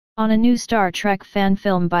On a new Star Trek fan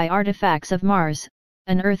film by Artifacts of Mars,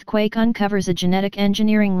 an earthquake uncovers a genetic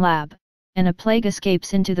engineering lab, and a plague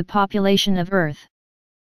escapes into the population of Earth.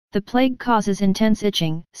 The plague causes intense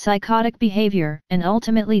itching, psychotic behavior, and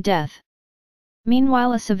ultimately death.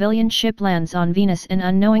 Meanwhile, a civilian ship lands on Venus and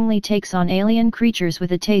unknowingly takes on alien creatures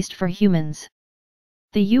with a taste for humans.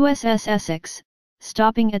 The USS Essex,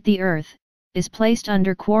 stopping at the Earth, is placed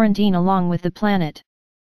under quarantine along with the planet.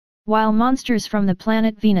 While monsters from the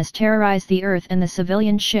planet Venus terrorize the Earth and the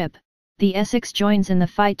civilian ship, the Essex joins in the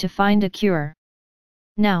fight to find a cure.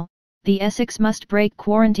 Now, the Essex must break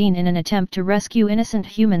quarantine in an attempt to rescue innocent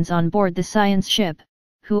humans on board the science ship,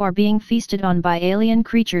 who are being feasted on by alien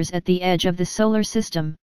creatures at the edge of the solar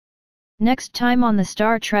system. Next time on the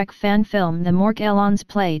Star Trek fan film The Morgellons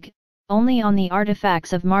Plague, only on the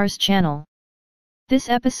Artifacts of Mars channel. This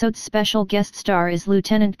episode's special guest star is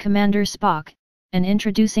Lieutenant Commander Spock, and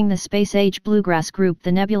introducing the space-age bluegrass group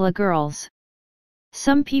the Nebula Girls.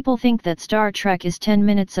 Some people think that Star Trek is 10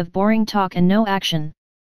 minutes of boring talk and no action.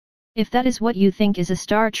 If that is what you think is a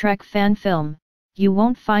Star Trek fan film, you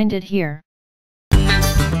won't find it here.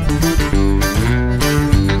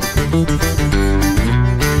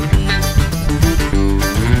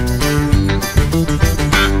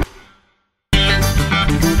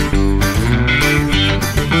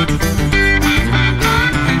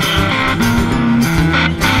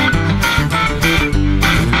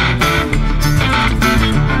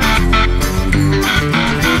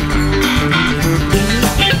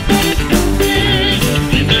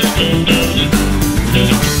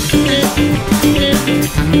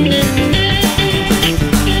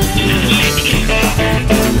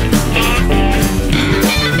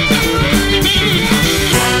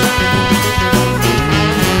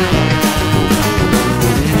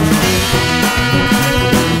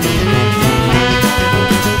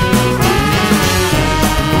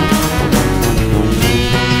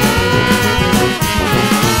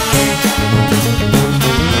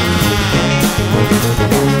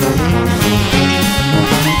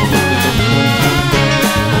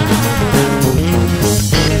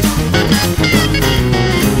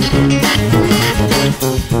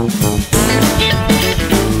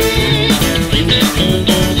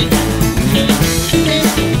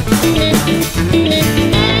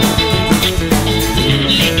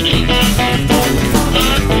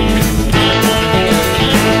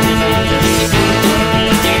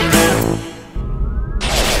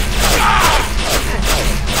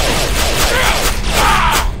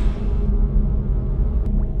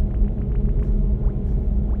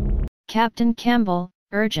 Captain Campbell,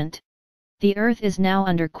 urgent. The Earth is now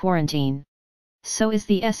under quarantine. So is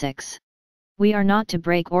the Essex. We are not to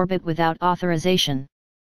break orbit without authorization.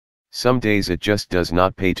 Some days it just does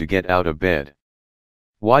not pay to get out of bed.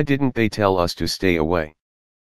 Why didn't they tell us to stay away?